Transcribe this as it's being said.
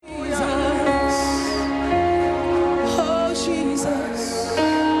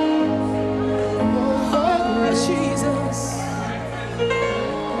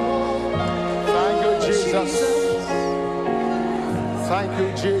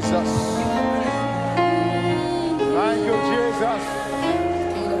Jesus. Thank you, Jesus.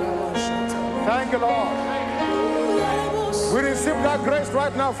 Thank you, Lord. We receive that grace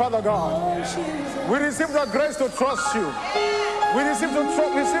right now, Father God. We receive that grace to trust you. We receive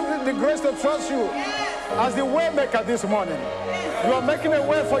the grace to trust you as the way maker this morning. You are making a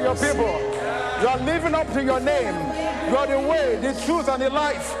way for your people. You are living up to your name. You are the way, the truth, and the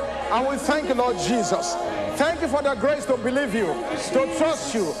life. And we thank you, Lord Jesus. Thank you for the grace to believe you, to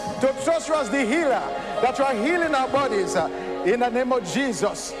trust you as the healer, that you are healing our bodies in the name of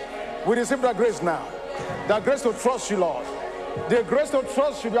Jesus. We receive that grace now. That grace to trust you, Lord. The grace to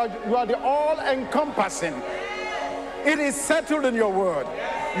trust you. You are the all-encompassing. It is settled in your word.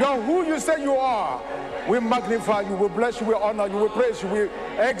 You are who you say you are. We magnify you, we bless you, we honor you, we praise you, we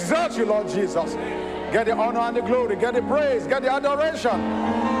exalt you, Lord Jesus. Get the honor and the glory, get the praise, get the adoration.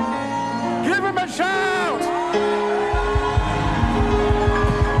 Give him a shout.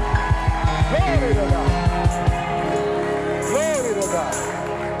 Glory to God. Glory to God.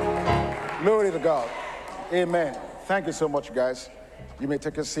 Glory to God. Amen. Thank you so much, guys. You may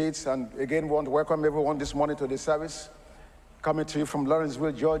take your seats. And again, we want to welcome everyone this morning to this service. Coming to you from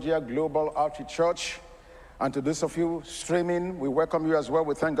Lawrenceville, Georgia, Global Outreach Church. And to those of you streaming, we welcome you as well.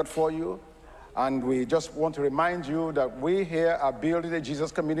 We thank God for you. And we just want to remind you that we here are building a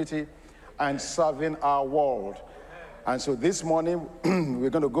Jesus community and serving our world. And so this morning, we're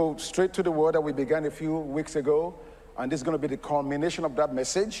going to go straight to the word that we began a few weeks ago. And this is going to be the culmination of that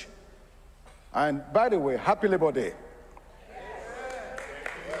message. And by the way, happy Labor Day.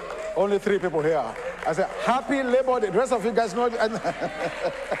 Only 3 people here. I said, happy Labor Day. The rest of you guys know.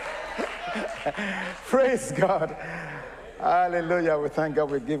 Praise God. Hallelujah. We thank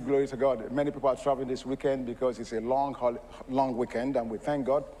God. We give glory to God. Many people are traveling this weekend because it's a long weekend, and we thank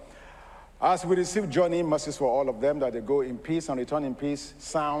God. As we receive journey mercies for all of them, that they go in peace and return in peace,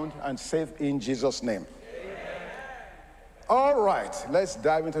 sound and safe in Jesus' name. Amen. All right, let's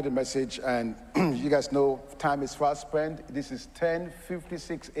dive into the message. And you guys know time is fast spent. This is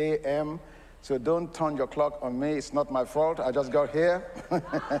 10:56 a.m. So don't turn your clock on me. It's not my fault. I just got here.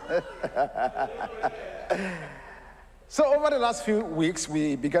 So over the last few weeks,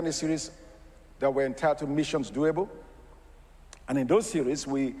 we began a series that were entitled Missions Doable. And in those series,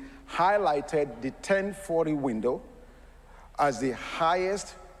 we highlighted the 1040 window as the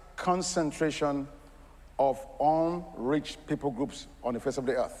highest concentration of unreached people groups on the face of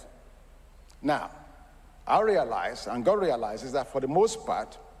the earth. Now, I realize, and God realizes, that for the most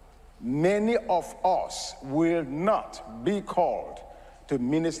part, many of us will not be called to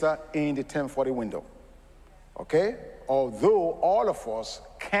minister in the 1040 window, okay? Although all of us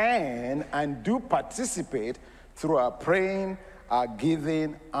can and do participate through our praying, our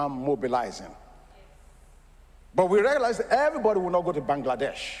giving, and mobilizing. But we realize that everybody will not go to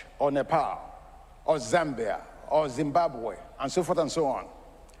Bangladesh, or Nepal, or Zambia, or Zimbabwe, and so forth and so on.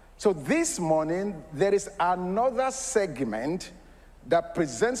 So this morning, there is another segment that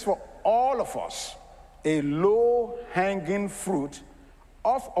presents for all of us a low-hanging fruit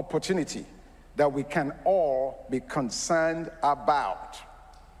of opportunity that we can all be concerned about.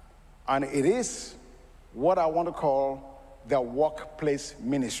 And it is what I want to call the workplace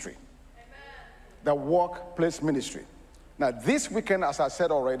ministry. Amen. The workplace ministry. Now, this weekend, as I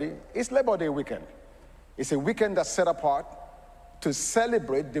said already, is Labor Day weekend. It's a weekend that's set apart to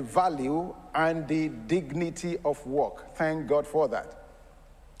celebrate the value and the dignity of work. Thank God for that.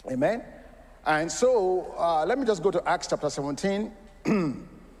 Amen? And so, let me just go to Acts chapter 17.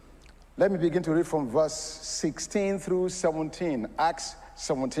 Let me begin to read from verse 16 through 17. Acts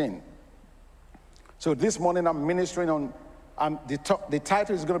 17. So this morning I'm ministering on, the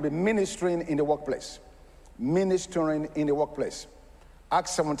title is going to be Ministering in the Workplace. Ministering in the Workplace.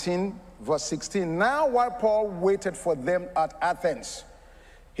 Acts 17, verse 16. Now while Paul waited for them at Athens,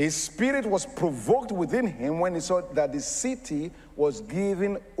 his spirit was provoked within him when he saw that the city was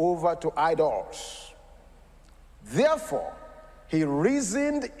given over to idols. Therefore, he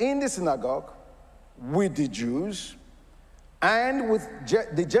reasoned in the synagogue with the Jews and with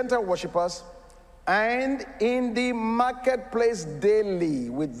the Gentile worshippers, and in the marketplace daily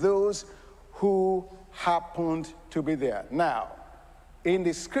with those who happened to be there. Now, in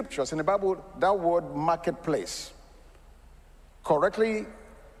the scriptures, in the Bible, that word marketplace, correctly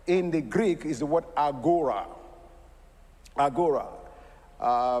in the Greek, is the word agora. Agora.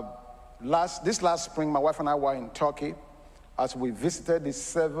 This last spring, my wife and I were in Turkey as we visited the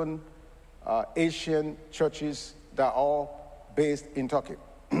 7 Asian churches that are all based in Turkey.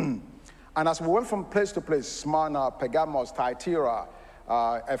 And as we went from place to place, Smyrna, Pergamos, Thyatira,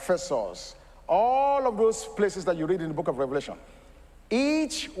 Ephesus, all of those places that you read in the book of Revelation,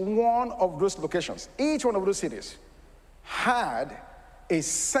 Each one of those locations, each one of those cities had a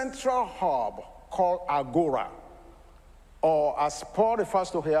central hub called agora, or as Paul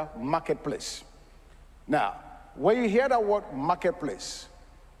refers to here, marketplace. Now, when you hear that word marketplace,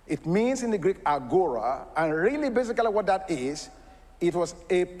 it means in the Greek agora, and really basically what that is, it was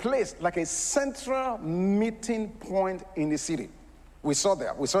a place, like a central meeting point in the city. We saw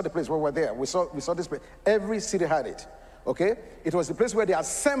there, we saw the place where we were there, we saw this place. Every city had it, okay? It was the place where the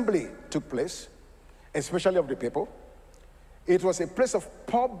assembly took place, especially of the people. It was a place of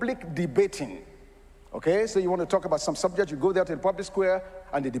public debating, okay? So you want to talk about some subject, you go there to the public square,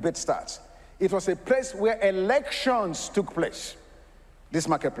 and the debate starts. It was a place where elections took place, this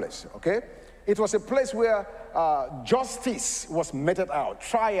marketplace, okay? It was a place where justice was meted out.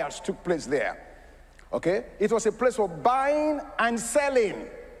 Trials took place there, okay? It was a place for buying and selling,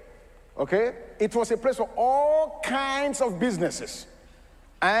 okay? It was a place for all kinds of businesses.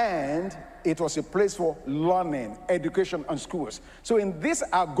 And it was a place for learning, education, and schools. So in this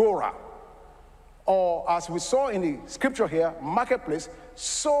agora, or as we saw in the scripture here, marketplace,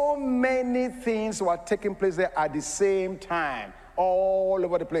 so many things were taking place there at the same time, all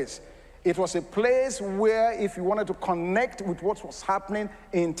over the place. It was a place where if you wanted to connect with what was happening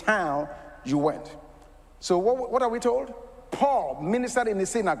in town, you went. So what are we told? Paul ministered in the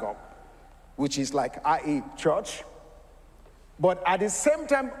synagogue, which is like i.e. church. But at the same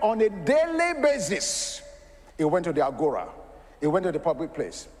time, on a daily basis, he went to the agora. He went to the public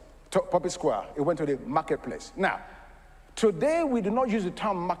place, public square. He went to the marketplace. Now, today we do not use the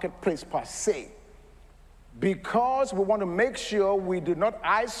term marketplace per se, because we want to make sure we do not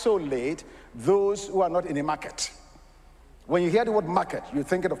isolate those who are not in the market. When you hear the word market, you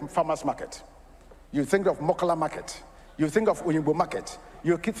think of farmers market. You think of Mokola market. You think of Uyingbo market.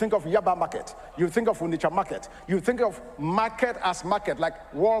 You think of Yaba market. You think of Onitsha market. You think of market as market,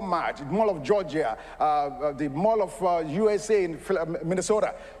 like Walmart, the Mall of Georgia, the Mall of USA in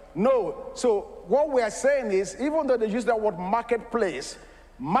Minnesota. No, so what we are saying is, even though they use that word marketplace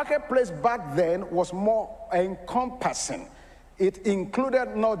back then was more encompassing. It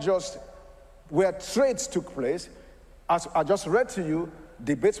included not just where trades took place, as I just read to you,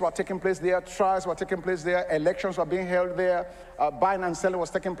 debates were taking place there, trials were taking place there, elections were being held there, buying and selling was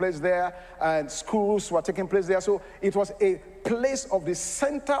taking place there, and schools were taking place there. So it was a place of the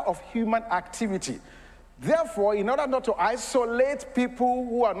center of human activity. Therefore, in order not to isolate people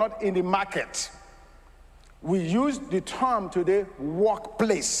who are not in the market, we use the term today,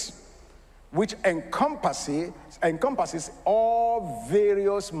 workplace, which encompasses all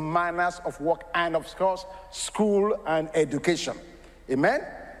various manners of work and, of course, school and education. Amen?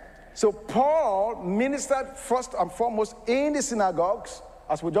 So Paul ministered first and foremost in the synagogues,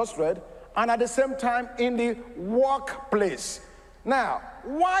 as we just read, and at the same time in the workplace. Now,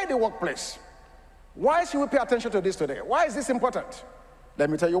 why the workplace? Why should we pay attention to this today? Why is this important?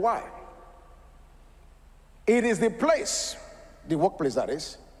 Let me tell you why. It is the place, the workplace that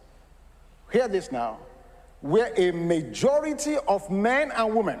is, hear this now, where a majority of men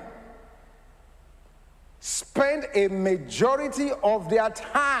and women spend a majority of their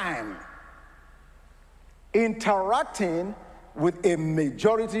time interacting with a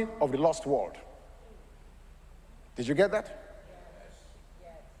majority of the lost world. Did you get that?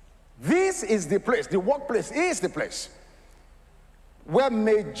 Yes. This is the place, the workplace is the place where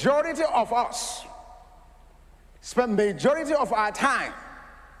majority of us spend majority of our time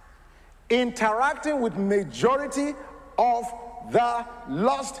interacting with majority of the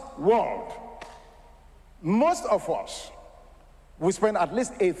lost world. Most of us, we spend at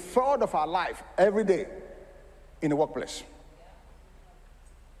least a third of our life every day in the workplace.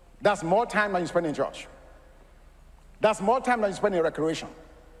 That's more time than you spend in church. That's more time than you spend in recreation.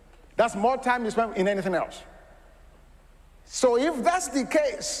 That's more time you spend in anything else. So if that's the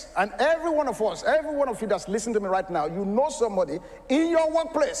case, and every one of us, every one of you that's listening to me right now, you know somebody in your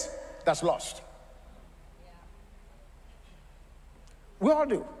workplace that's lost. Yeah. We all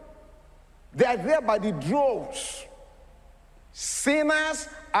do. They are there by the droves. Sinners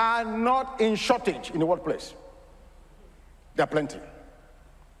are not in shortage in the workplace. There are plenty.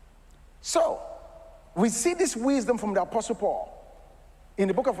 So, we see this wisdom from the Apostle Paul in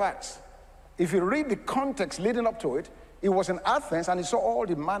the book of Acts. If you read the context leading up to it, he was in Athens and he saw all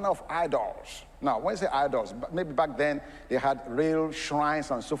the manner of idols. Now, when you say idols, maybe back then they had real shrines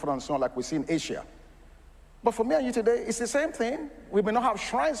and so forth and so on, like we see in Asia. But for me and you today, it's the same thing. We may not have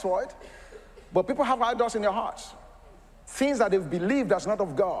shrines for it, but people have idols in their hearts. Things that they've believed that's not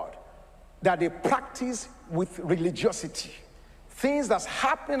of God, that they practice with religiosity. Things that's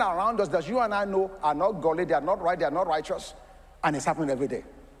happening around us that you and I know are not godly, they are not right, they are not righteous. And it's happening every day.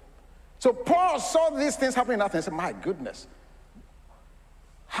 So Paul saw these things happening in Athens and said, my goodness,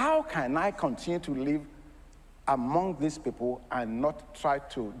 how can I continue to live among these people and not try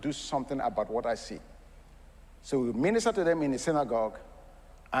to do something about what I see? So we ministered to them in the synagogue,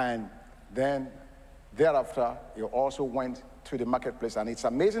 and then thereafter, he also went to the marketplace. And it's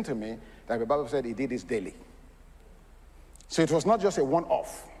amazing to me that the Bible said he did this daily. So it was not just a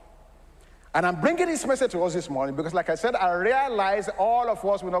one-off. And I'm bringing this message to us this morning because, like I said, I realize all of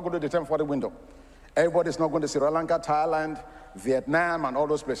us will not go to the 1040 window. Everybody's not going to Sri Lanka, Thailand, Vietnam, and all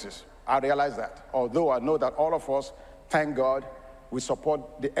those places. I realize that. Although I know that all of us, thank God, we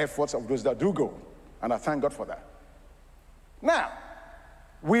support the efforts of those that do go. And I thank God for that. Now,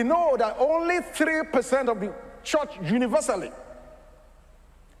 we know that only 3% of the church universally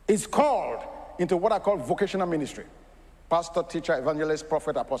is called into what I call vocational ministry. Pastor, teacher, evangelist,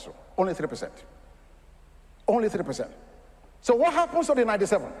 prophet, apostle. Only 3%. Only 3%. So what happens to the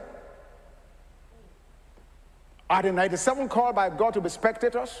 97? Are the 97 called by God to be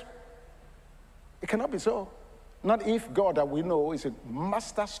spectators? It cannot be so. Not if God that we know is a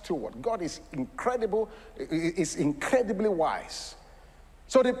master steward. God is incredible, is incredibly wise.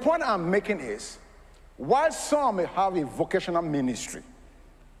 So the point I'm making is, while some may have a vocational ministry,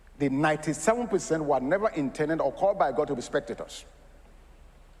 the 97% were never intended or called by God to be spectators.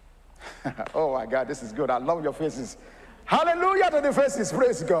 Oh my God, this is good. I love your faces. Hallelujah to the faces.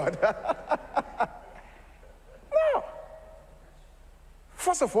 Praise God. No.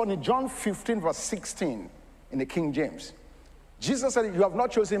 First of all, in John 15, verse 16, in the King James, Jesus said, you have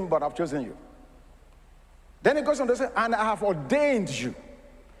not chosen me, but I've chosen you. Then he goes on to say, and I have ordained you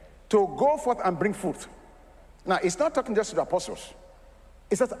to go forth and bring fruit. Now, it's not talking just to the apostles.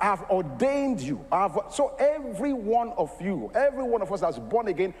 It says, I have ordained you. So every one of you, every one of us that's born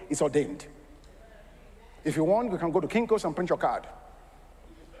again is ordained. If you want, you can go to Kinko's and print your card.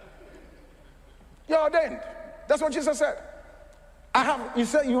 You're ordained. That's what Jesus said. You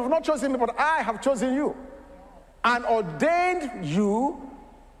said, you have not chosen me, but I have chosen you. And ordained you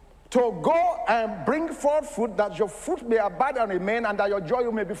to go and bring forth fruit, that your fruit may abide and remain, and that your joy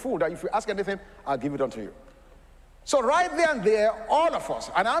may be full. That if you ask anything, I'll give it unto you. So right there and there, all of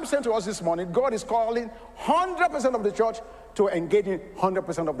us, and I'm saying to us this morning, God is calling 100% of the church to engage in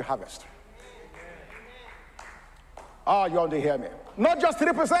 100% of the harvest. Oh, you want to hear me? Not just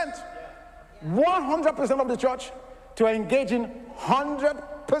 3%, 100% of the church to engage in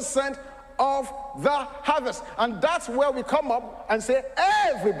 100% of the harvest. And that's where we come up and say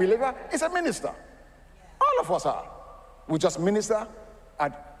every believer is a minister. All of us are. We just minister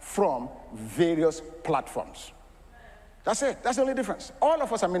from various platforms. That's it. That's the only difference. All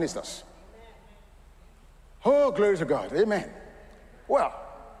of us are ministers. Oh, glory to God. Amen. Well,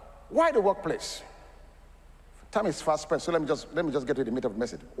 why the workplace? Time is fast spent, so let me just get to the meat of the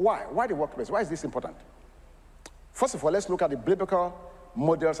message. Why? Why the workplace? Why is this important? First of all, let's look at the biblical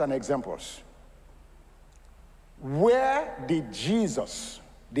models and examples. Where did Jesus,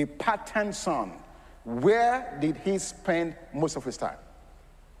 the pattern son, where did he spend most of his time?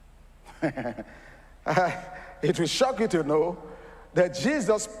 It will shock you to know that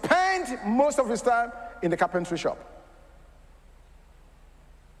Jesus spent most of his time in the carpentry shop.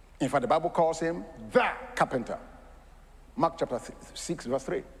 In fact, the Bible calls him the carpenter. Mark chapter 6, verse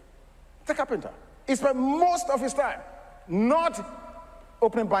 3. The carpenter. He spent most of his time not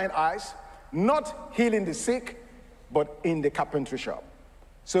opening blind eyes, not healing the sick, but in the carpentry shop.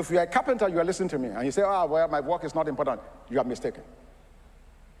 So if you're a carpenter, you are listening to me, and you say, oh, well, my work is not important, you are mistaken.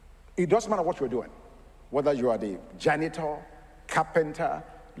 It doesn't matter what you're doing. Whether you are the janitor, carpenter,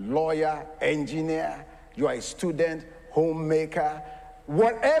 lawyer, engineer, you are a student, homemaker,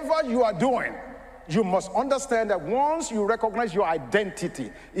 whatever you are doing, you must understand that once you recognize your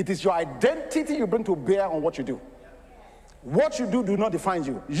identity, it is your identity you bring to bear on what you do. What you do not define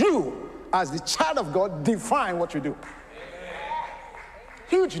you. You, as the child of God, define what you do.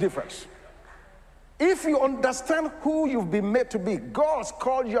 Huge difference. If you understand who you've been made to be, God's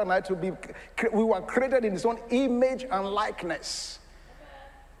called you and I to be, we were created in his own image and likeness.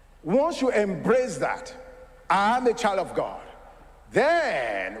 Once you embrace that, I'm a child of God,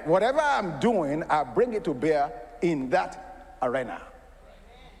 then whatever I'm doing, I bring it to bear in that arena.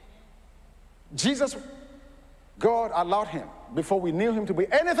 Jesus, God allowed him, before we knew him, to be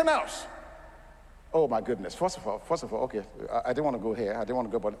anything else. Oh my goodness, first of all, okay, I didn't want to go here, I didn't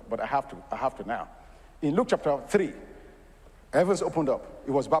want to go, but I have to now. In Luke chapter 3, heavens opened up.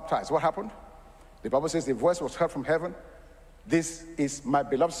 He was baptized. What happened? The Bible says the voice was heard from heaven. This is my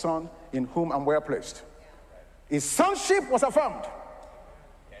beloved son in whom I'm well placed. His sonship was affirmed.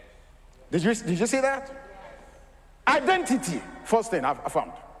 Did you see that? Identity, first thing I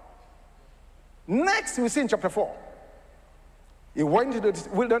found. Next, we see in chapter 4, he went into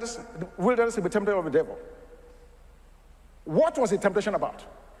the wilderness to be tempted of the devil. What was the temptation about?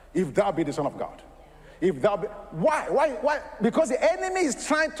 If thou be the Son of God. If thou be, why? Because the enemy is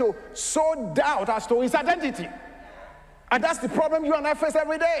trying to sow doubt as to his identity. And that's the problem you and I face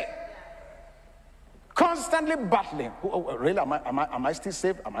every day. Constantly battling. Really, am I still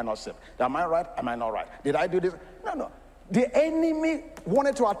saved? Am I not saved? Am I right? Am I not right? Did I do this? No. The enemy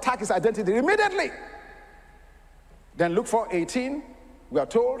wanted to attack his identity immediately. Then Luke 4:18, we are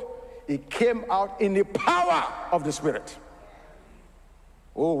told, he came out in the power of the Spirit.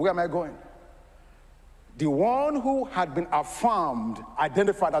 Oh, where am I going? The one who had been affirmed,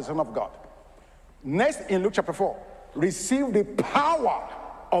 identified as the Son of God. Next, in Luke chapter 4, received the power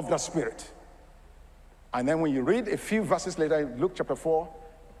of the Spirit. And then when you read a few verses later in Luke chapter 4,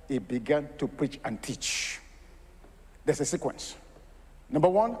 he began to preach and teach. There's a sequence. Number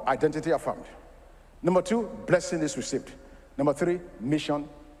 1, identity affirmed. Number 2, blessing is received. Number 3, mission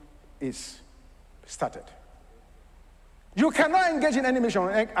is started. You cannot engage in any mission,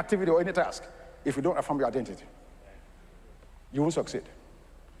 any activity, or any task if you don't affirm your identity. You won't succeed.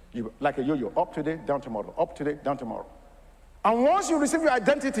 You, like a yo-yo, up today, down tomorrow, up today, down tomorrow. And once you receive your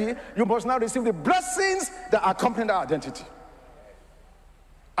identity, you must now receive the blessings that accompany that identity.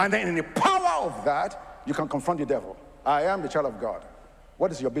 And then in the power of that, you can confront the devil. I am the child of God.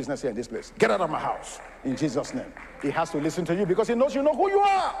 What is your business here in this place? Get out of my house in Jesus' name. He has to listen to you because he knows you know who you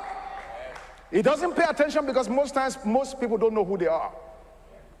are. He doesn't pay attention because most times, most people don't know who they are.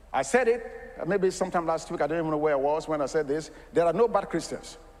 I said it, maybe sometime last week, I don't even know where I was when I said this. There are no bad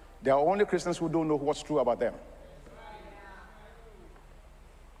Christians. There are only Christians who don't know what's true about them.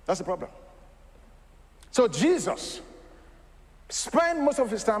 That's the problem. So Jesus spent most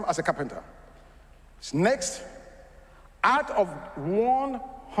of his time as a carpenter. Next, out of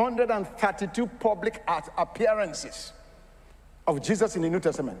 132 public appearances of Jesus in the New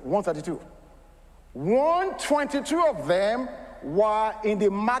Testament, 132, 122 of them were in the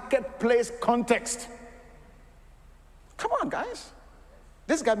marketplace context. Come on, guys.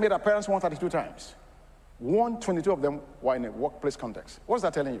 This guy made appearance 132 times. 122 of them were in a workplace context. What's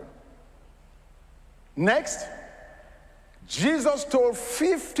that telling you? Next, Jesus told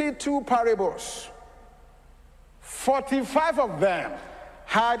 52 parables. 45 of them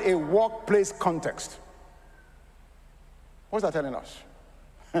had a workplace context. What's that telling us?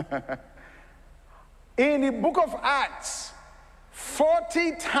 In the book of Acts,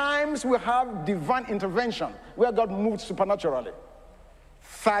 40 times we have divine intervention where God moved supernaturally.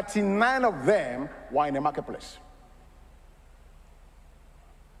 39 of them were in the marketplace.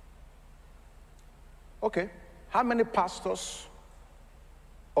 Okay, how many pastors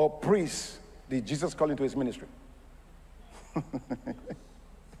or priests did Jesus call into his ministry?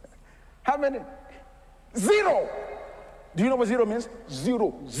 How many? 0. Do you know what 0 means?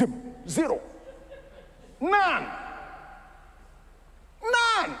 Zero, zim, 0. None.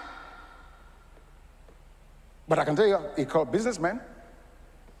 But I can tell you, he called businessmen,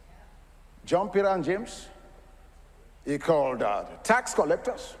 John, Peter, and James. He called tax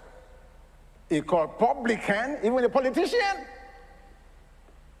collectors. He called publican, even a politician.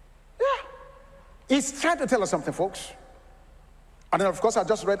 Yeah. He's trying to tell us something, folks. And then, of course, I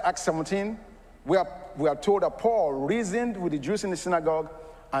just read Acts 17, where we are told that Paul reasoned with the Jews in the synagogue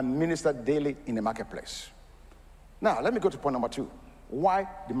and ministered daily in the marketplace. Now, let me go to point number 2. Why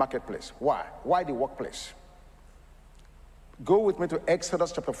the marketplace? Why? Why the workplace? Go with me to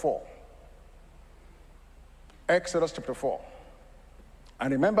Exodus chapter 4. Exodus chapter 4.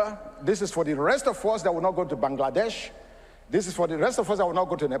 And remember, this is for the rest of us that will not go to Bangladesh. This is for the rest of us that will not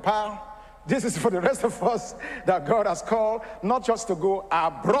go to Nepal. This is for the rest of us that God has called not just to go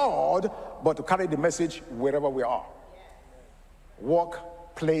abroad, but to carry the message wherever we are.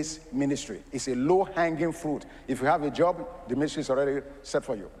 Workplace ministry is a low-hanging fruit. If you have a job, the ministry is already set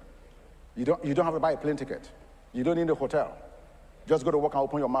for you. You don't have to buy a plane ticket. You don't need a hotel. Just go to work and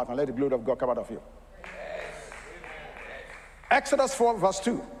open your mouth and let the glory of God come out of you. Exodus 4, verse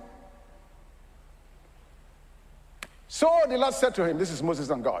 2. So the Lord said to him, this is Moses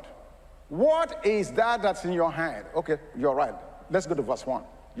and God, what is that that's in your hand? Okay, you're right. Let's go to verse 1.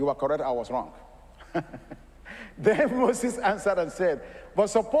 You were correct, I was wrong. Then Moses answered and said, but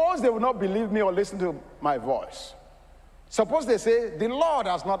suppose they will not believe me or listen to my voice. Suppose they say, the Lord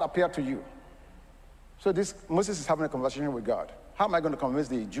has not appeared to you. So Moses is having a conversation with God. How am I going to convince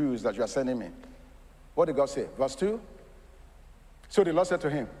the Jews that you are sending me? What did God say? Verse 2. So the Lord said to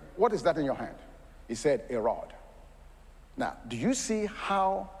him, what is that in your hand? He said, a rod. Now, do you see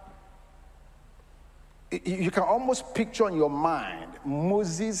how You can almost picture in your mind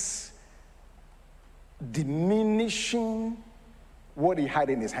Moses diminishing what he had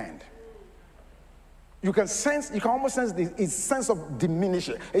in his hand. You can almost sense his sense of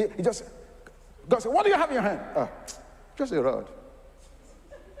diminishing. He just, God said, what do you have in your hand? Just a rod.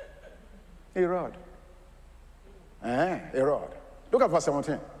 A rod. A rod. Look at verse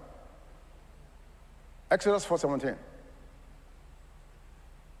 17. Exodus 4:17.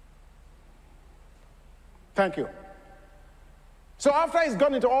 Thank you. So after he's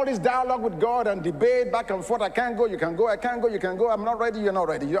gone into all this dialogue with God and debate back and forth, I can't go, you can go, I can't go, you can go, I'm not ready, you're not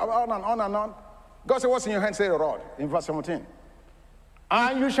ready. You're on and on and on. God said, what's in your hand? Say a rod, in verse 17.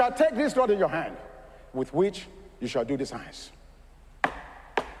 And you shall take this rod in your hand, with which you shall do the signs.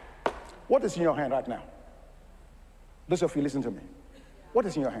 What is in your hand right now? Those of you listen to me. What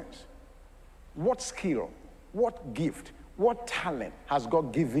is in your hands? What skill, what gift, what talent has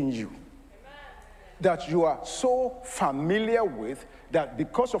God given you that you are so familiar with that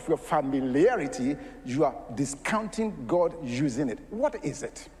because of your familiarity, you are discounting God using it? What is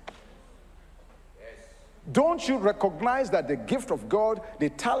it? Don't you recognize that the gift of God, the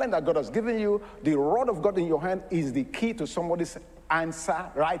talent that God has given you, the rod of God in your hand is the key to somebody's answer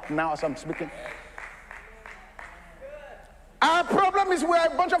right now as I'm speaking? Our problem is we're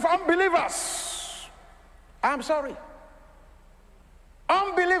a bunch of unbelievers. I'm sorry.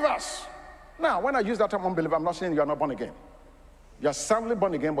 Unbelievers. Now, when I use that term unbeliever, I'm not saying you're not born again. You're soundly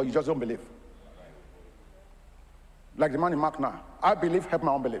born again, but you just don't believe. Like the man in Mark now. I believe, help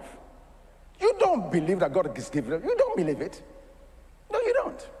my unbelief. You don't believe that God is giving it. You don't believe it. No, you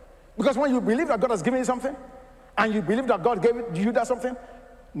don't. Because when you believe that God has given you something, and you believe that God gave you that something,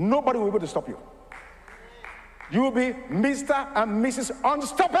 nobody will be able to stop you. You will be Mr. and Mrs.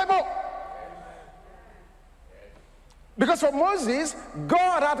 Unstoppable. Because for Moses,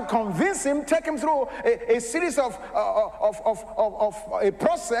 God had to convince him, take him through a series of a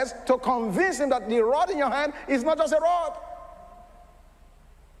process to convince him that the rod in your hand is not just a rod.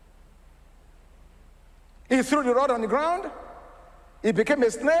 He threw the rod on the ground. It became a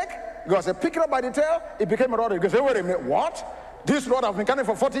snake. God said, pick it up by the tail. It became a rod. He goes, wait a minute, what? This rod I've been carrying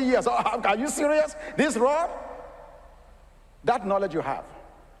for 40 years. Are you serious? This rod? That knowledge you have,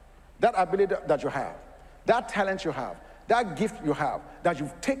 that ability that you have, that talent you have, that gift you have, that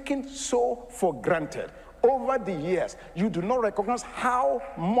you've taken so for granted over the years, you do not recognize how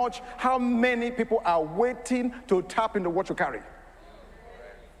many people are waiting to tap into what you carry.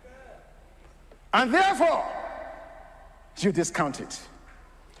 And therefore, you discount it.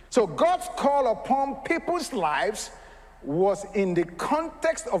 So God's call upon people's lives was in the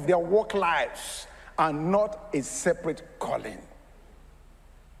context of their work lives and not a separate calling.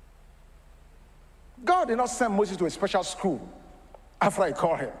 God did not send Moses to a special school after he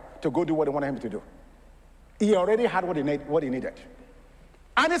called him to go do what he wanted him to do. He already had what he needed.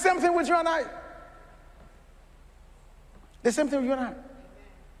 And the same thing with you and I. The same thing with you and I.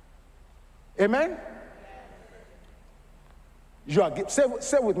 Amen? You are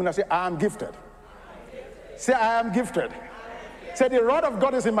say with me now, say, I am gifted. Say, I am gifted. Say, the rod of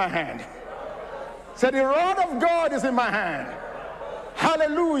God is in my hand. Say, the rod of God is in my hand.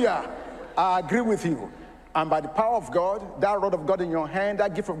 Hallelujah. I agree with you. And by the power of God, that rod of God in your hand,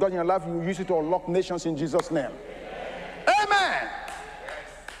 that gift of God in your life, you use it to unlock nations in Jesus' name. Amen.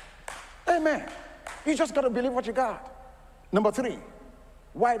 Amen. You just got to believe what you got. Number 3,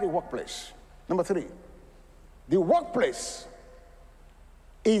 why the workplace? Number 3, the workplace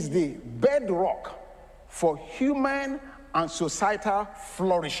is the bedrock for human and societal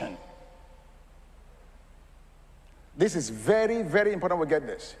flourishing. This is very, very important we get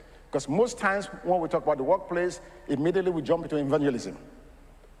this. Because most times when we talk about the workplace, immediately we jump into evangelism.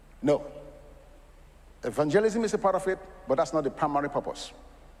 No. Evangelism is a part of it, but that's not the primary purpose.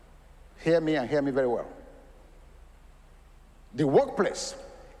 Hear me and hear me very well. The workplace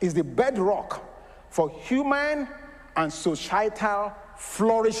is the bedrock for human and societal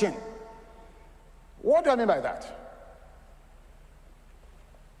flourishing. What do I mean by that?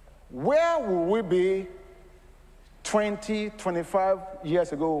 Where will we be 20, 25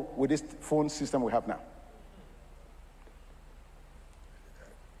 years ago with this phone system we have now?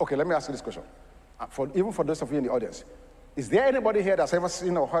 Okay, let me ask you this question. Even for those of you in the audience, is there anybody here that's ever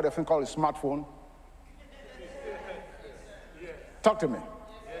seen or heard of a thing called a smartphone? Talk to me.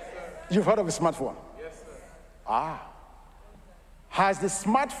 Yes, sir. You've heard of a smartphone? Yes, sir. Has the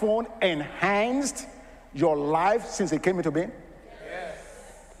smartphone enhanced your life since it came into being? Yes.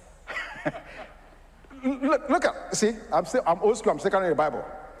 Look at, see, I'm old school, I'm still carrying the Bible.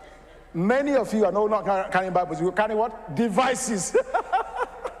 Many of you are no longer carrying Bibles. You carry what? Devices.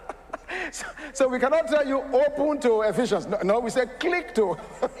 So we cannot tell you open to Ephesians. No, we say click to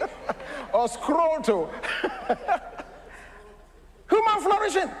or scroll to. Human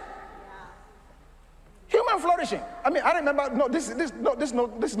flourishing. Human flourishing. I mean, I remember, this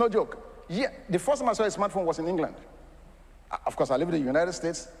is no joke. Yeah, the first time I saw a smartphone was in England. Of course, I live in the United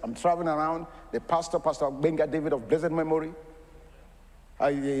States. I'm traveling around. The Pastor Benga David of blessed memory,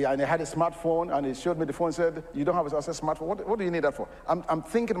 and he had a smartphone, and he showed me the phone and said, you don't have a smartphone? What do you need that for? I'm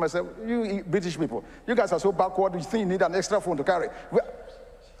thinking to myself, you British people, you guys are so backward, you think you need an extra phone to carry. Well,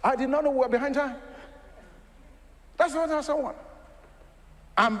 I did not know we were behind time. That's what I saw.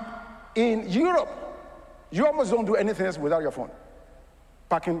 In Europe, you almost don't do anything else without your phone.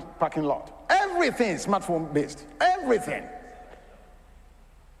 Parking lot. Everything is smartphone based. Everything.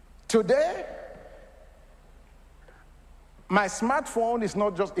 Today, my smartphone is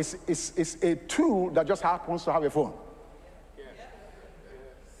not just, it's a tool that just happens to have a phone.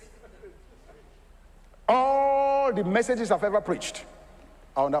 All the messages I've ever preached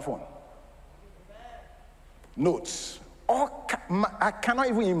are on that phone. Notes. I cannot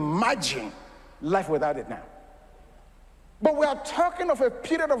even imagine life without it now. But we are talking of a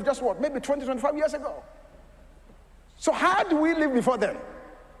period of just what? Maybe 20, 25 years ago. So how do we live before then?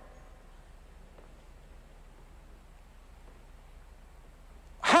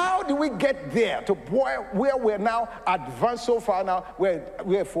 How do we get there to where we're now advanced so far now, where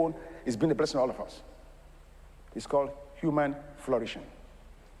a phone is being a blessing to all of us? It's called human flourishing.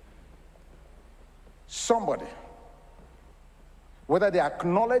 Somebody, whether they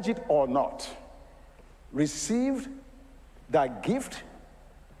acknowledge it or not, received that gift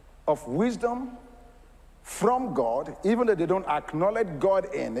of wisdom from God, even though they don't acknowledge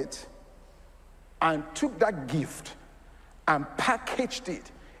God in it, and took that gift and packaged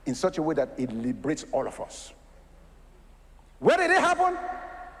it in such a way that it liberates all of us. Where did it happen?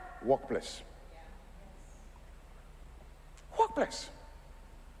 Workplace. Workplace.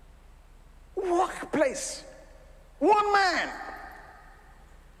 Workplace. One man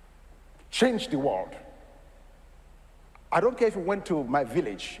changed the world. I don't care if you went to my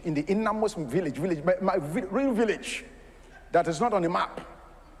village, in the innermost village, my real village, that is not on the map.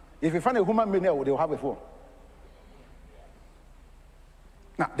 If you find a human being there, they'll have a phone.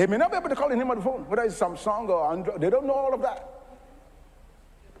 Now, they may not be able to call the name of the phone, whether it's Samsung or Android. They don't know all of that.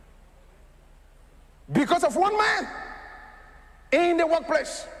 Because of one man in the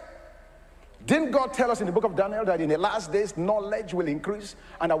workplace. Didn't God tell us in the book of Daniel that in the last days, knowledge will increase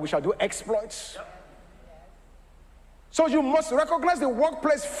and that we shall do exploits? Yep. So you must recognize the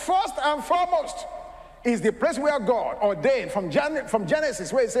workplace first and foremost is the place where God ordained from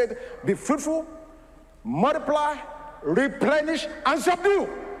Genesis, where he said, be fruitful, multiply, replenish, and subdue.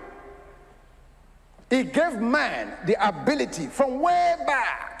 He gave man the ability from way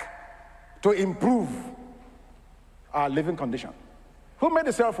back to improve our living condition. Who made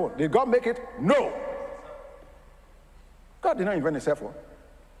the cell phone? Did God make it? No. God did not invent the cell phone.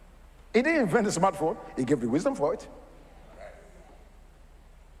 He didn't invent the smartphone. He gave the wisdom for it.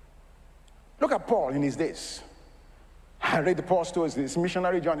 Look at Paul in his days. I read the Paul stories, his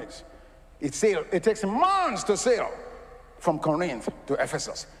missionary journeys. It takes months to sail from Corinth to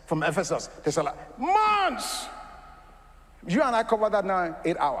Ephesus, from Ephesus to Thessalonica. Months! You and I covered that now in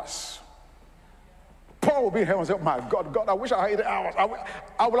 8 hours. Paul will be here and say, oh my God, I wish I had 8 hours.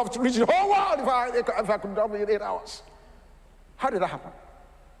 I would have reached the whole world if I could have 8 hours. How did that happen?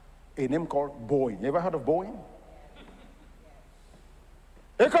 A name called Boeing. You ever heard of Boeing?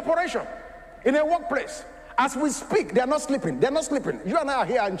 A corporation in a workplace. As we speak, they are not sleeping. They are not sleeping. You and I are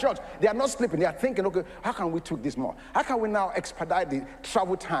here in church. They are not sleeping. They are thinking, okay, how can we tweak this more? How can we now expedite the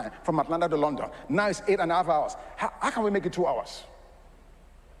travel time from Atlanta to London? Now it's 8.5 hours. How can we make it 2 hours?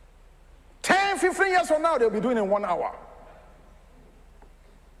 10, 15 years from now, they'll be doing it in 1 hour.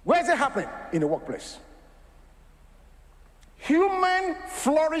 Where is it happening? In the workplace. Human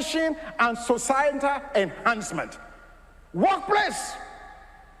flourishing and societal enhancement. Workplace.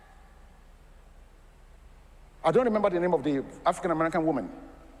 I don't remember the name of the African-American woman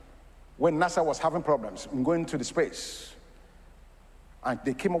when NASA was having problems in going to the space. And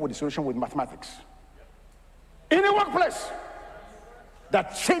they came up with a solution with mathematics. In the workplace.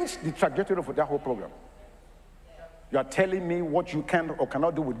 That changed the trajectory of that whole program. You are telling me what you can or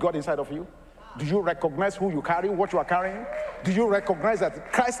cannot do with God inside of you? Do you recognize who you carry, what you are carrying? Do you recognize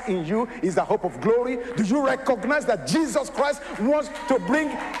that Christ in you is the hope of glory? Do you recognize that Jesus Christ wants to bring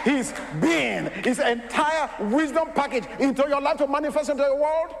his being, his entire wisdom package into your life to manifest into your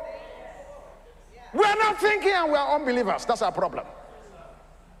world? We are not thinking and we are unbelievers. That's our problem.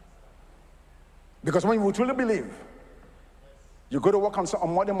 Because when you truly believe, you go to work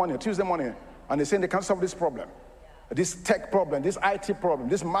on Monday morning, Tuesday morning, And they're saying they can't solve this problem, this tech problem, this IT problem,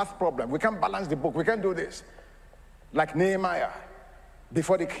 this math problem. We can't balance the book. We can't do this. Like Nehemiah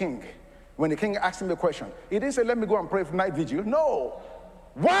before the king. When the king asked him the question, he didn't say, let me go and pray for night vigil. No.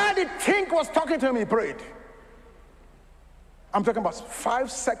 While the king was talking to him, he prayed. I'm talking about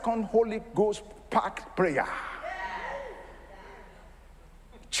 5-second Holy Ghost packed prayer.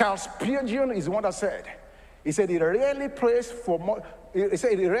 Charles Spurgeon is the one that said, he said he rarely prays for more, he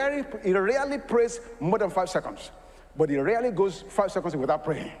said he rarely prays more than 5 seconds, but he rarely goes 5 seconds without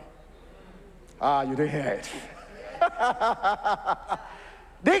praying. Ah, you didn't hear it.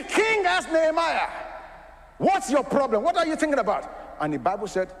 The king asked Nehemiah, what's your problem? What are you thinking about? And the Bible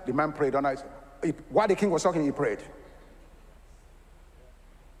said the man prayed all night. While the king was talking, he prayed.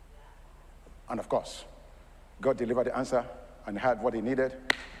 And of course, God delivered the answer and had what he needed.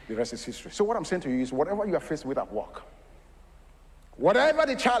 The rest is history. So what I'm saying to you is, whatever you are faced with at work, whatever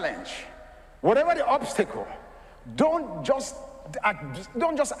the challenge, whatever the obstacle, don't just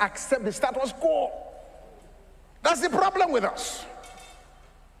accept the status quo. That's the problem with us.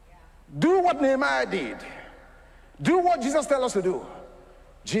 Do what Nehemiah did. Do what Jesus tells us to do.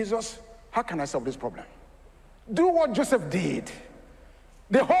 Jesus, how can I solve this problem? Do what Joseph did.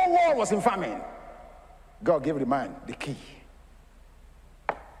 The whole world was in famine. God gave the man the key.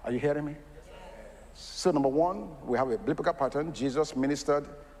 Are you hearing me? So number one, we have a biblical pattern. Jesus ministered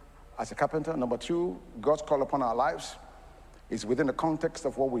as a carpenter. Number two, God's call upon our lives is within the context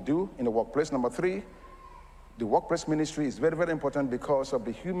of what we do in the workplace. Number three, the workplace ministry is very, very important because of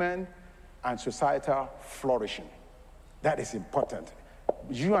the human and societal flourishing. That is important.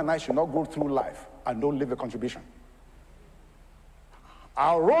 You and I should not go through life and don't leave a contribution.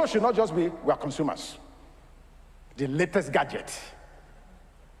 Our role should not just be, we are consumers. The latest gadget.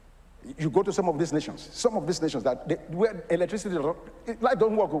 You go to some of these nations that where electricity light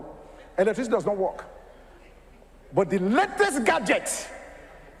don't work. Electricity does not work. But the latest gadget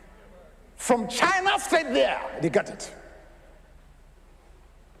from China straight there, they got it.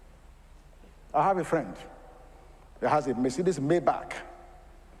 I have a friend that has a Mercedes Maybach.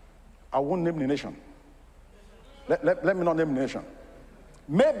 I won't name the nation. Let me not name the nation.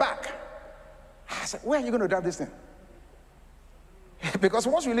 Maybach. I said, where are you going to drive this thing? Because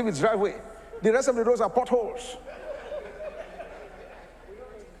once you leave its driveway, the rest of the roads are potholes.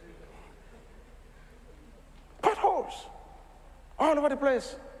 Potholes. All over the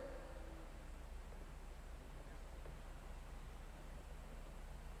place.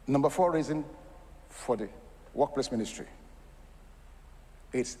 Number 4 reason for the workplace ministry.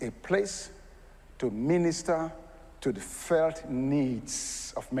 It's a place to minister to the felt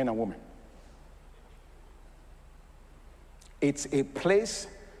needs of men and women. It's a place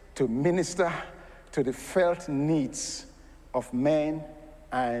to minister to the felt needs of men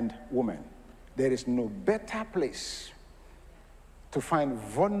and women. There is no better place to find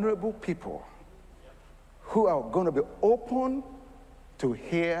vulnerable people who are going to be open to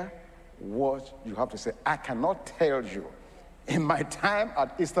hear what you have to say. I cannot tell you, in my time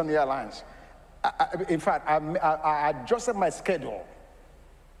at Eastern Airlines, in fact, I adjusted my schedule.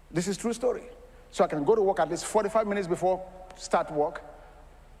 This is true story. So I can go to work at least 45 minutes before start work.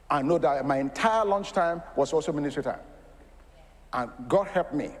 I know that my entire lunchtime was also ministry time. And God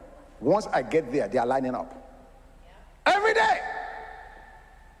help me. Once I get there, they are lining up. Every day.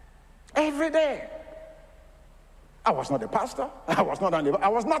 Every day. I was not a pastor. I was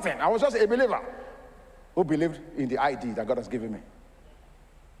nothing. I was just a believer who believed in the ID that God has given me.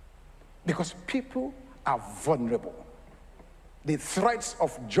 Because people are vulnerable. The threats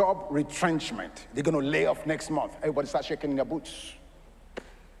of job retrenchment, they're going to lay off next month. Everybody starts shaking their boots.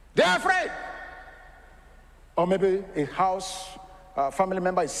 They're afraid. Or maybe a family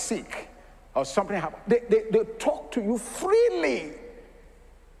member is sick or something happened. They talk to you freely.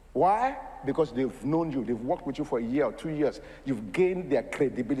 Why? Because they've known you. They've worked with you for a year or 2 years. You've gained their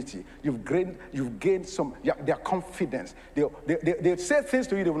credibility. You've gained their confidence. They say things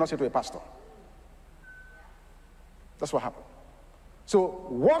to you they will not say to a pastor. That's what happened. So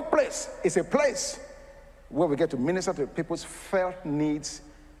workplace is a place where we get to minister to people's felt needs,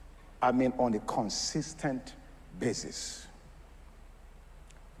 on a consistent basis.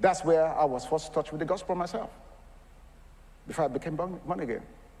 That's where I was first touched with the gospel myself, before I became born again.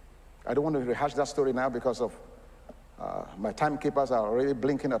 I don't want to rehash that story now because of my timekeepers are already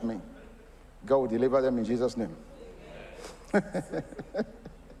blinking at me. God will deliver them in Jesus' name.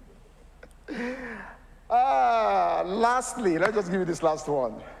 Lastly, let's just give you this last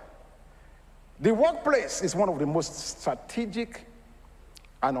one. The workplace is one of the most strategic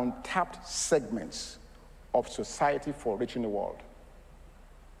and untapped segments of society for reaching the world.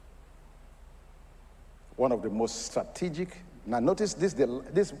 one of the most strategic. Now notice this,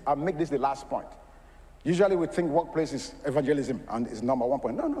 I'll make this the last point. Usually we think workplace is evangelism and is number 1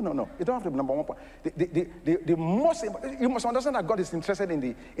 point. No. You don't have to be number 1 point. The most, you must understand that God is interested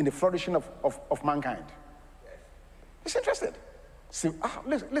in the flourishing of mankind. He's interested. See,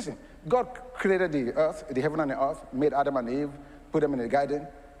 listen, God created the earth, the heaven and the earth, made Adam and Eve, put them in the garden.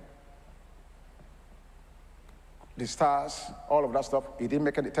 The stars, all of that stuff. He didn't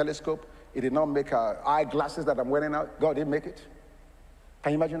make the telescope. He did not make eyeglasses that I'm wearing now. God didn't make it.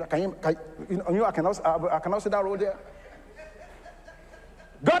 Can you imagine that? I cannot see that road there.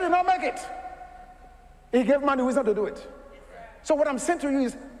 God did not make it. He gave man the wisdom to do it. So what I'm saying to you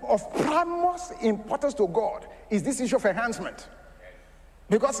is of paramount importance to God is this issue of enhancement.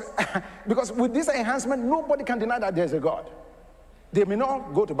 Because with this enhancement, nobody can deny that there's a God. They may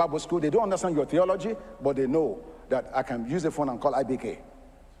not go to Bible school, they don't understand your theology, but they know that I can use the phone and call IBK.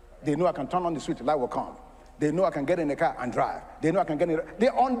 They know I can turn on the switch, the light will come. They know I can get in the car and drive. They know I can get in the... They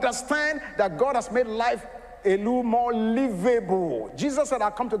understand that God has made life a little more livable. Jesus said,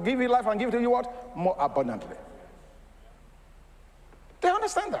 I've come to give you life and give it to you what? More abundantly. They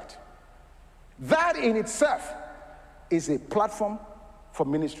understand that. That in itself is a platform for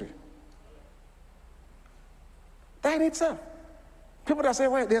ministry. That in itself. People that say,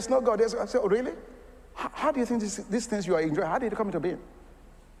 well, there's no God. I say, oh, really? How do you think these things you are enjoying, how did they come into being?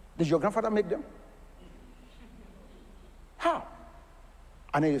 Did your grandfather make them? How?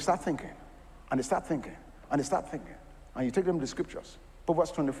 And then you start thinking, and they start thinking, and they start thinking, and you take them to the scriptures.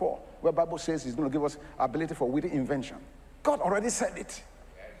 Proverbs 24, where the Bible says he's going to give us ability for witty invention. God already said it.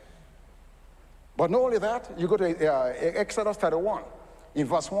 But not only that, you go to Exodus 31, in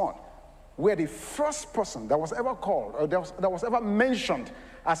verse 1, where the first person that was ever called, or that was ever mentioned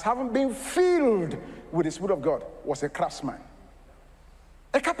as having been filled with the Spirit of God was a craftsman.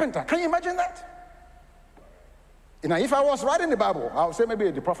 A carpenter. Can you imagine that? Now, if I was writing the Bible, I would say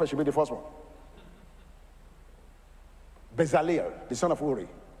maybe the prophet should be the first one. Bezalel, the son of Uri.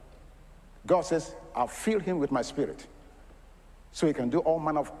 God says, I'll fill him with my spirit so he can do all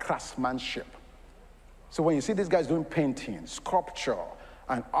manner of craftsmanship. So when you see these guys doing painting, sculpture,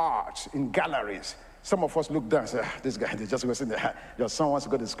 and art in galleries, some of us look down and say, this guy, they just wasting there. Your son wants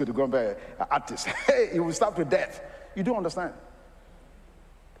to go to school to go and be an artist. Hey, he will starve to death. You don't understand.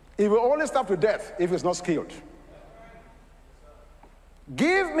 He will only starve to death if he's not skilled.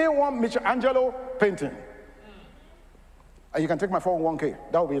 Give me one Michelangelo painting. And you can take my 401k.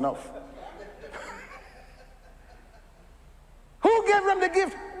 That will be enough. Who gave them the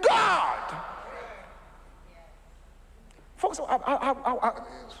gift? God! Folks,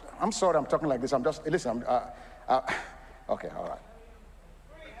 I'm sorry I'm talking like this. I'm just, listen, okay, all right.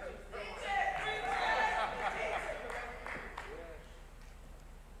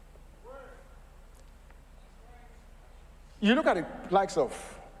 You look at the likes of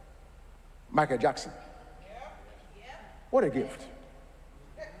Michael Jackson. What a gift.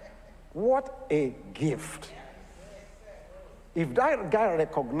 What a gift. If that guy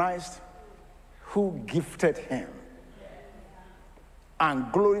recognized who gifted him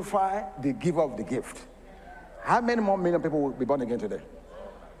and glorify the giver of the gift, how many more million people will be born again today?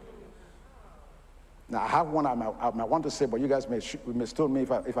 Now, I have one I might want to say, but you guys may stone me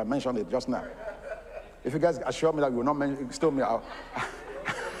if I mention it just now. If you guys assure me that you will not stone me,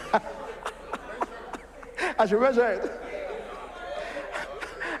 I should mention it.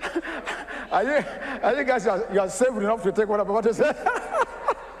 Are you guys you are safe enough to take what I'm about to say?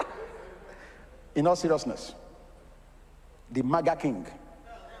 In all seriousness, the MAGA king.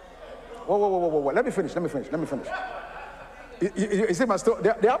 Whoa. Let me finish. You see my stone?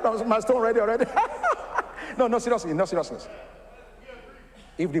 They have my stone ready already. No, seriously, no seriousness.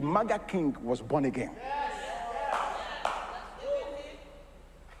 If the MAGA king was born again,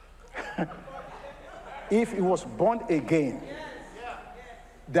 if he was born again,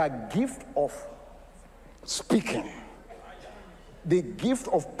 the gift of speaking, the gift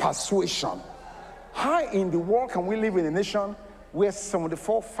of persuasion. How in the world can we live in a nation where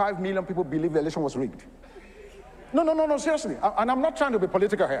 5 million people believe the election was rigged? No, seriously. And I'm not trying to be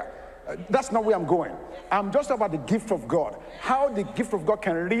political here. That's not where I'm going. I'm just about the gift of God. How the gift of God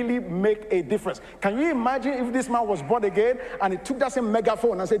can really make a difference. Can you imagine if this man was born again and he took that same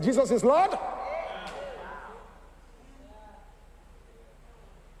megaphone and said, Jesus is Lord?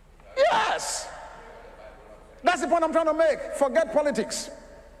 Yes! That's the point I'm trying to make. Forget politics.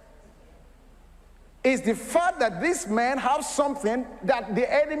 It's the fact that this man has something that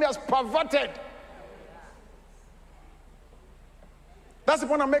the enemy has perverted. That's the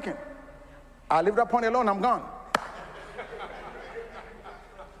point I'm making. I'll leave that point alone, I'm gone.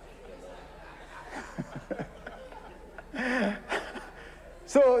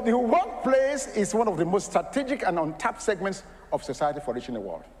 So the workplace is one of the most strategic and untapped segments of society for reaching the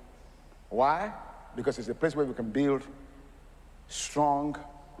world. Why? Because it's a place where we can build strong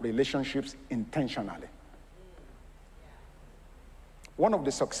relationships intentionally. One of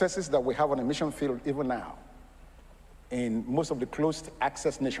the successes that we have on the mission field even now in most of the closed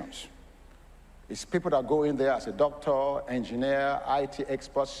access nations is people that go in there as a doctor, engineer, IT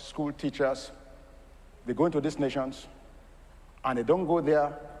experts, school teachers. They go into these nations and they don't go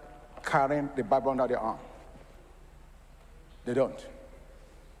there carrying the Bible under their arm. They don't.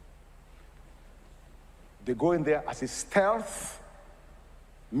 They go in there as a stealth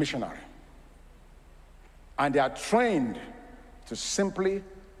missionary. And they are trained to simply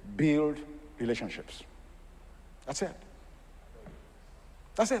build relationships. That's it.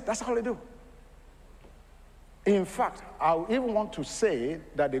 That's it. That's all they do. In fact, I even want to say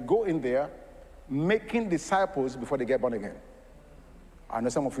that they go in there making disciples before they get born again. I know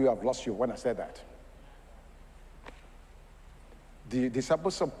some of you have lost you when I said that. The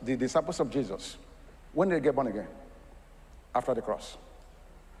disciples of Jesus, when did they get born again? After the cross.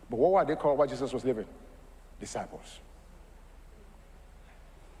 But what were they called while Jesus was living? Disciples.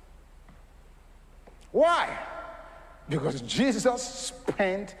 Why? Because Jesus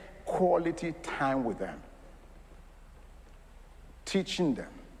spent quality time with them, teaching them,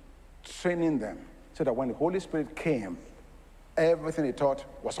 training them, so that when the Holy Spirit came, everything he taught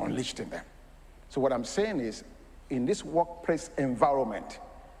was unleashed in them. So what I'm saying is, in this workplace environment,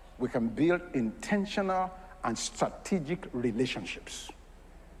 we can build intentional and strategic relationships.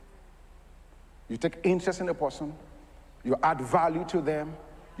 You take interest in a person, you add value to them,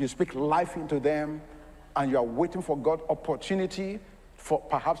 you speak life into them, and you are waiting for God's opportunity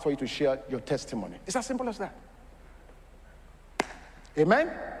perhaps for you to share your testimony. It's as simple as that. Amen?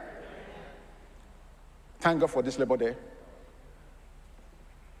 Thank God for this Labor Day.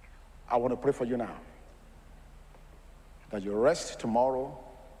 I want to pray for you now, that you rest tomorrow,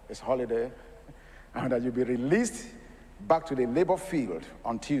 it's holiday, and that you'll be released back to the labor field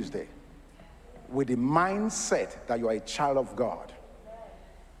on Tuesday with the mindset that you are a child of God,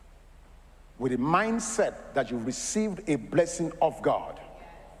 with the mindset that you've received a blessing of God,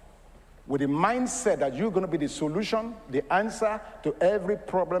 with the mindset that you're going to be the solution, the answer to every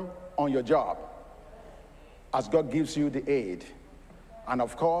problem on your job, as God gives you the aid. And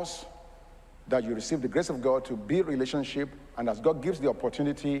of course, that you receive the grace of God to build relationship, and as God gives the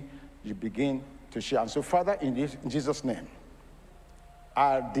opportunity, you begin to share. And so, Father, in Jesus' name,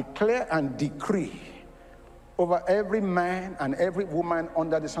 I declare and decree over every man and every woman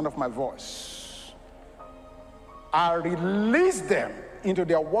under the sound of my voice, I release them into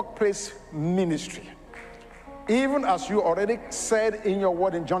their workplace ministry. Even as you already said in your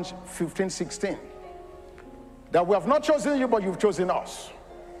word in John 15:16, that we have not chosen you, but you've chosen us.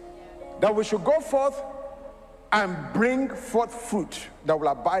 That we should go forth and bring forth fruit that will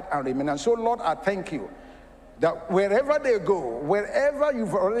abide and remain. And so, Lord, I thank you that wherever they go, wherever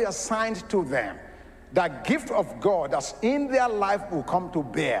you've already assigned to them, that gift of God that's in their life will come to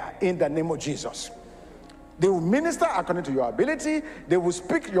bear in the name of Jesus. They will minister according to your ability. They will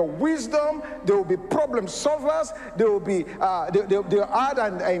speak your wisdom. They will be problem solvers. They will be they'll add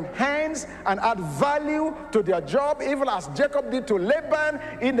and enhance and add value to their job, even as Jacob did to Laban.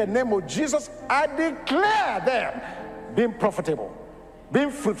 In the name of Jesus, I declare them being profitable,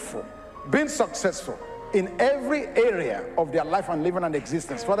 being fruitful, being successful in every area of their life and living and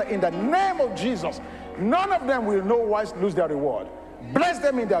existence. Father, in the name of Jesus, none of them will no wise lose their reward. Bless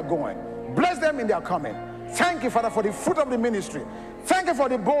them in their going. Bless them in their coming. Thank you, Father, for the fruit of the ministry. Thank you for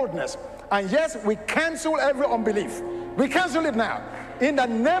the boldness. And yes, we cancel every unbelief. We cancel it now. In the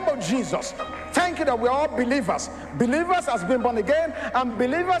name of Jesus. Thank you that we are all believers. Believers as being born again, and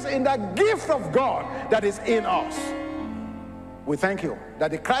believers in the gift of God that is in us. We thank you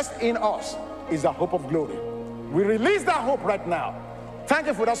that the Christ in us is the hope of glory. We release that hope right now. Thank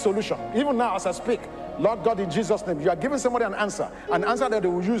you for that solution. Even now as I speak, Lord God, in Jesus' name, you are giving somebody an answer that they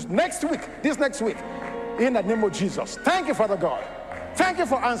will use next week, this next week, in the name of Jesus. Thank you, Father God. Thank you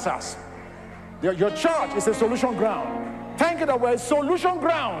for answers. Your church is a solution ground. Thank you that we're a solution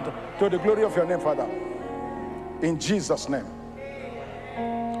ground to the glory of your name, Father. In Jesus' name.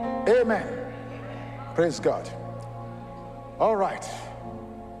 Amen. Praise God. All right.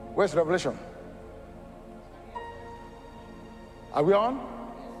 Where's Revelation? Are we on?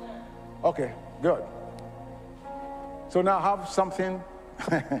 Okay, good. So now I have something,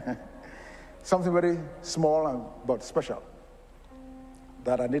 something very small but special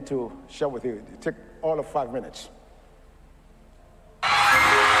that I need to share with you. It take all of 5 minutes. All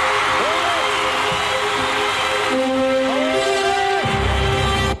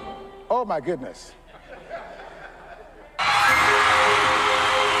Oh my goodness.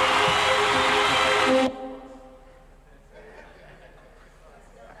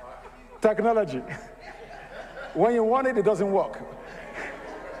 Technology. When you want it, it doesn't work.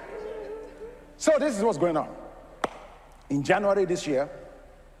 So this is what's going on. In January this year,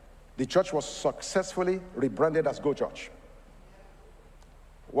 the church was successfully rebranded as Go Church,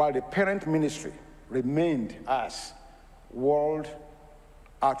 while the parent ministry remained as World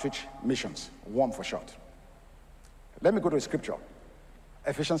Outreach Missions, WORM for short. Let me go to a scripture.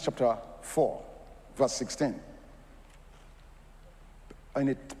 Ephesians chapter 4, verse 16. In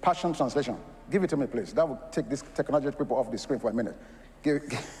the Passion Translation. Give it to me, please. That will take these technology people off the screen for a minute.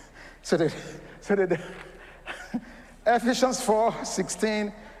 So the Ephesians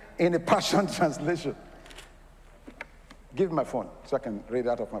 4:16 in the Passion Translation. Give me my phone so I can read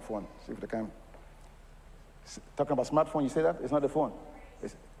out of my phone. See if they can. Talking about smartphone, you say that? It's not a phone.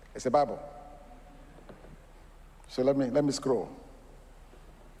 It's a Bible. So let me scroll.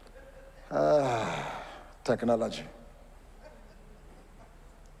 Technology.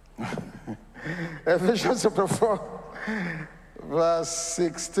 Ephesians chapter 4, verse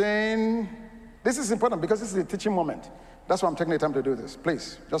 16. This is important because this is a teaching moment. That's why I'm taking the time to do this.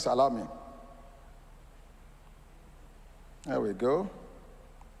 Please, just allow me. There we go.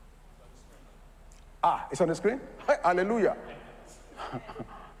 It's on the screen? Hallelujah.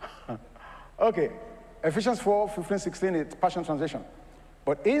 Okay. Ephesians 4, 15, 16, it's Passion Translation.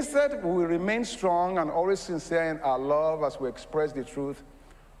 But instead, we will remain strong and always sincere in our love as we express the truth.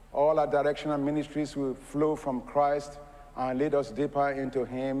 All our direction and ministries will flow from Christ and lead us deeper into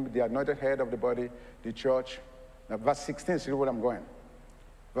Him, the anointed head of the body, the church. Now, verse 16, see where I'm going.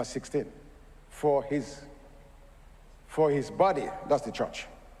 Verse 16. For his body, that's the church,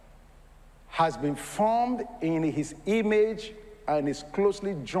 has been formed in His image and is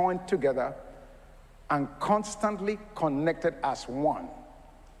closely joined together and constantly connected as one.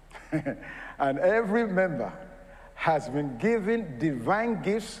 And every member has been given divine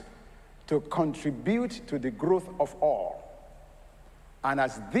gifts to contribute to the growth of all. And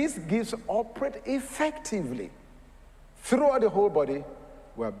as these gifts operate effectively throughout the whole body,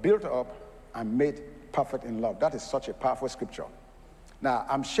 we're built up and made perfect in love. That is such a powerful scripture. Now,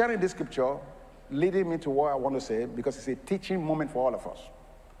 I'm sharing this scripture leading me to what I want to say because it's a teaching moment for all of us.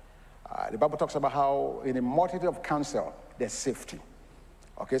 The Bible talks about how in a multitude of counsel, there's safety.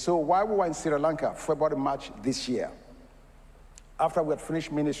 Okay, so while we were in Sri Lanka, February, March this year, after we had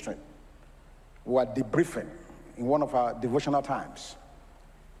finished ministering, we were debriefing in one of our devotional times.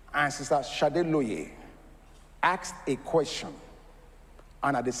 And Sister Shade Loye asked a question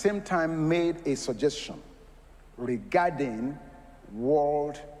and at the same time made a suggestion regarding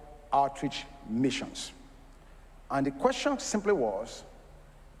World Outreach Missions. And the question simply was,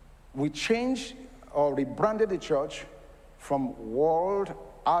 we changed or rebranded the church from World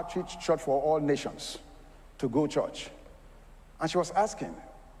Outreach Church for All Nations to Go Church. And she was asking,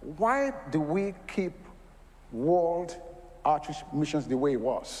 why do we keep World Outreach Missions the way it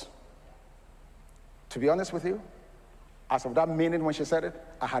was? To be honest with you, as of that minute when she said it,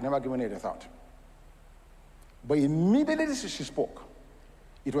 I had never given it a thought. But immediately she spoke,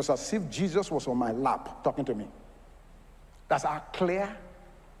 it was as if Jesus was on my lap talking to me. That's how clear,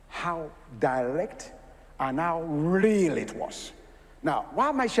 how direct, and how real it was. Now, why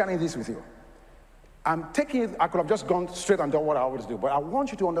am I sharing this with you? I'm taking it, I could have just gone straight and done what I always do, but I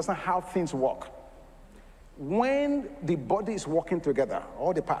want you to understand how things work. When the body is working together,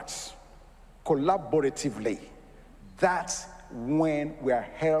 all the parts, collaboratively, that's when we are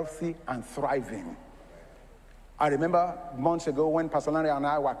healthy and thriving. I remember months ago when Pastor Larry and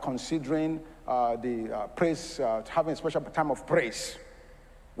I were considering having a special time of praise.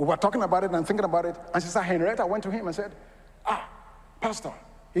 We were talking about it and thinking about it, and Sister Henrietta went to him and said, Pastor,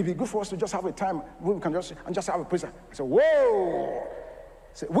 it'd be good for us to just have a time where we can just have a praise. I said, whoa!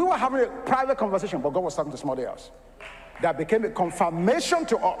 So we were having a private conversation, but God was talking to somebody else. That became a confirmation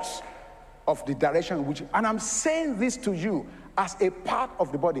to us of the direction in which, and I'm saying this to you as a part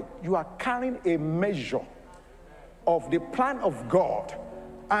of the body. You are carrying a measure of the plan of God,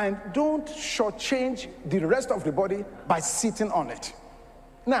 and don't shortchange the rest of the body by sitting on it.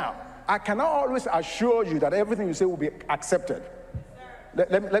 Now, I cannot always assure you that everything you say will be accepted.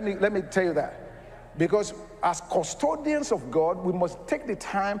 Let me tell you that. Because as custodians of God, we must take the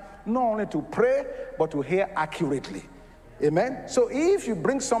time not only to pray, but to hear accurately. Amen? So if you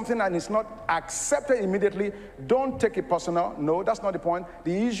bring something and it's not accepted immediately, don't take it personal. No, that's not the point.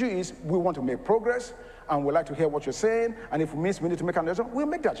 The issue is we want to make progress, and we like to hear what you're saying, and if it means we need to make an adjustment, we'll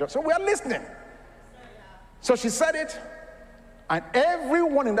make that adjustment. So we are listening. So she said it, And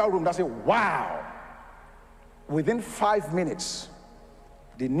everyone in that room, they say, wow. Within 5 minutes,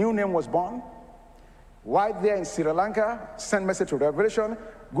 the new name was born. Right there in Sri Lanka, send message to Revelation,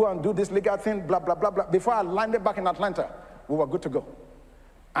 go and do this legal thing, blah, blah, blah, blah. Before I landed back in Atlanta, we were good to go.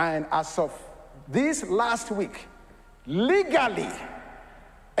 And as of this last week, legally,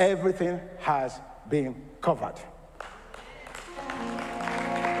 everything has been covered.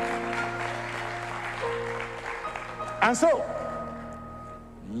 And so,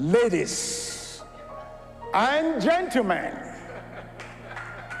 ladies and gentlemen,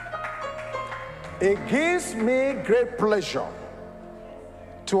 it gives me great pleasure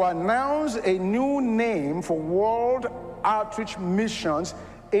to announce a new name for World Outreach Missions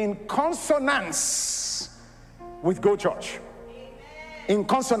in consonance with Go Church. In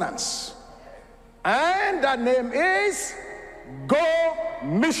consonance. And that name is Go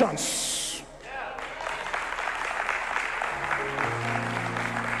Missions.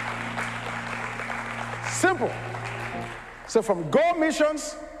 Simple. So from Go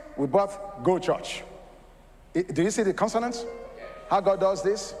Missions, we bought Go Church. Do you see the consonants? How God does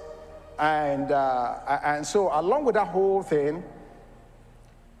this? And so along with that whole thing,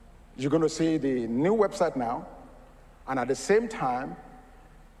 you're going to see the new website now. And at the same time,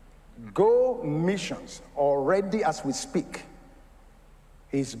 Go Missions, already as we speak,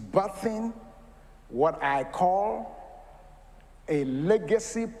 is birthing what I call a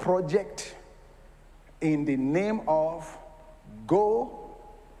legacy project in the name of Go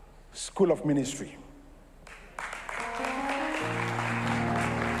School of Ministry.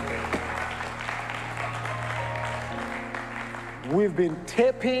 We've been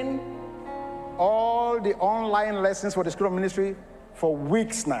taping all the online lessons for the School of Ministry for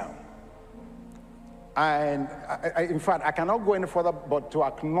weeks now. And in fact, I cannot go any further but to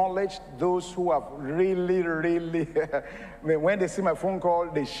acknowledge those who have really, really, when they see my phone call,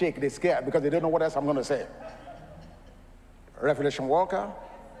 they shake, they scare because they don't know what else I'm going to say. Revelation Walker,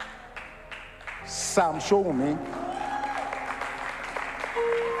 Sam Showme,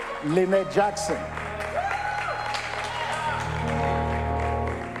 Lynette Jackson,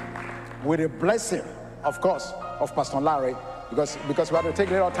 with the blessing, of course, of Pastor Larry, because we have to take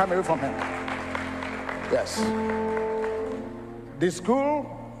a little time away from him. Yes. The school,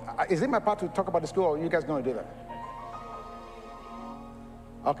 is it my part to talk about the school, or are you guys going to do that?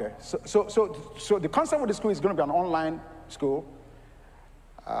 Okay. So the concept of the school is going to be an online school.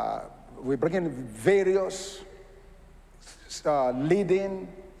 We're bringing various leading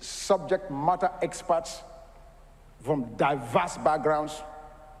subject matter experts from diverse backgrounds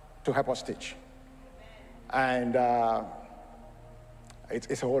to help us teach. And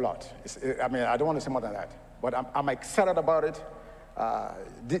it's a whole lot. I mean, I don't want to say more than that, but I'm excited about it.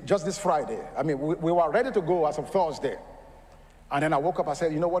 Just this Friday, I mean, we were ready to go as of Thursday. And then I woke up, I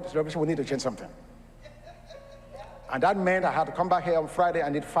said, you know what, Revelation, we need to change something. And that meant I had to come back here on Friday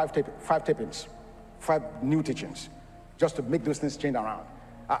and did five tapings, 5 new teachings, just to make those things change around.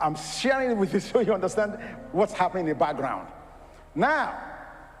 I'm sharing it with you so you understand what's happening in the background. Now,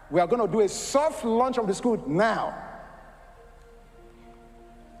 we are going to do a soft launch of the school now.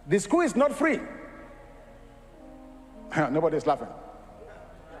 The school is not free. Nobody's laughing.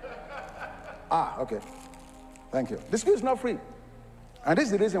 Okay. Thank you. The school is not free. And this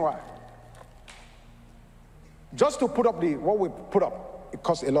is the reason why. Just to put up what we put up, it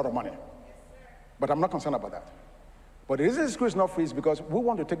costs a lot of money. But I'm not concerned about that. But the reason the school is not free is because we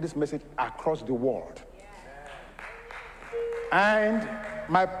want to take this message across the world. And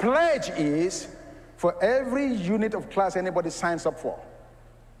my pledge is, for every unit of class anybody signs up for,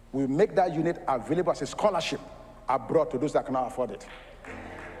 we make that unit available as a scholarship abroad to those that cannot afford it.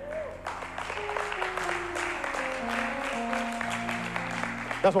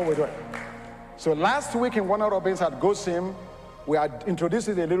 That's what we're doing. So last week in Warner Robins at GoSim, we had introduced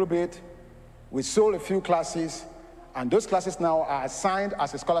it a little bit. We sold a few classes, and those classes now are assigned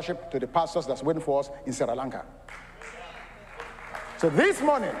as a scholarship to the pastors that's waiting for us in Sri Lanka. So this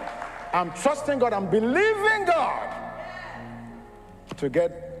morning, I'm trusting God, I'm believing God to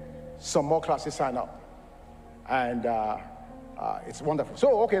get some more classes signed up. And it's wonderful.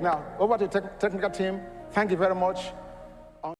 So, okay, now, over to the technical team. Thank you very much.